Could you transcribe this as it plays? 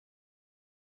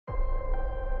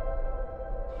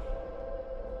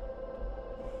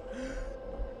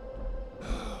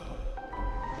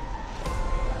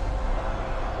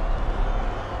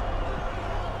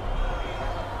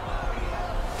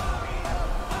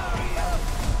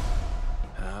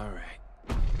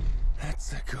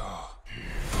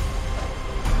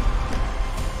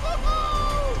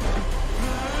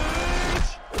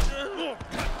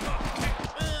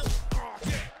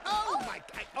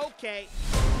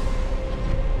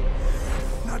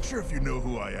Not sure if you know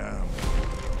who I am,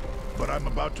 but I'm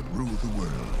about to rule the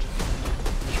world.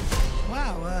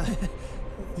 Wow,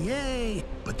 yay.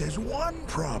 But there's one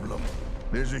problem.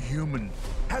 There's a human,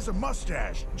 has a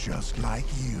mustache, just like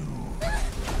you.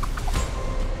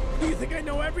 You think I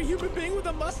know every human being with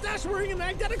a mustache wearing an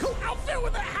identical outfit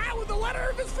with a hat with the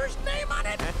letter of his first name on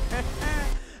it?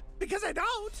 Because I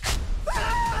don't.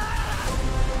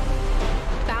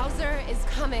 Bowser is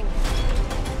coming.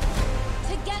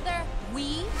 Together,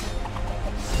 we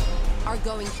are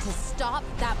going to stop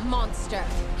that monster.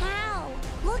 How?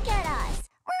 Look at us.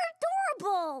 We're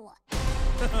adorable.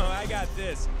 Oh, I got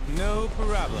this. No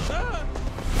problem.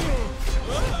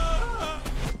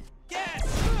 Yes!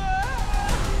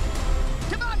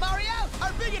 Come on, Mario!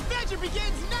 Our big adventure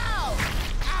begins now!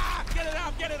 Ah! Get it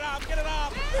off, get it off, get it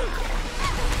off!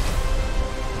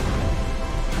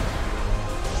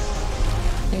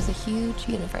 There's a huge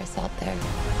universe out there.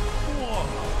 Whoa.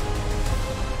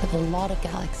 With a lot of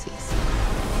galaxies.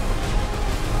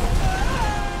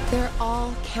 They're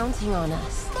all counting on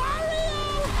us.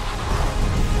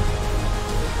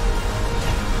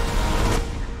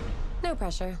 No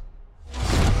pressure.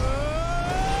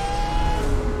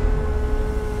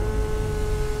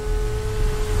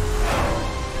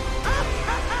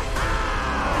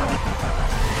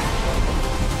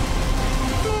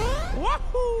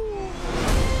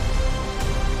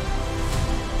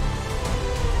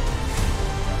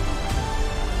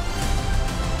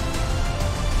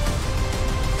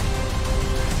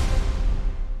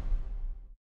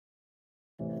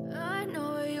 I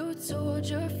know you told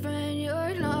your friend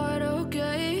you're not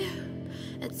okay.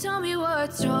 And tell me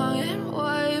what's wrong and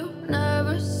why you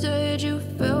never said you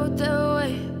felt that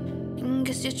way. And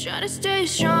guess you're trying to stay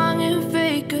strong and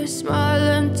fake a smile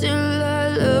until I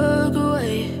look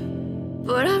away.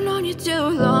 But I've known you too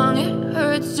long, it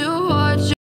hurts to watch you.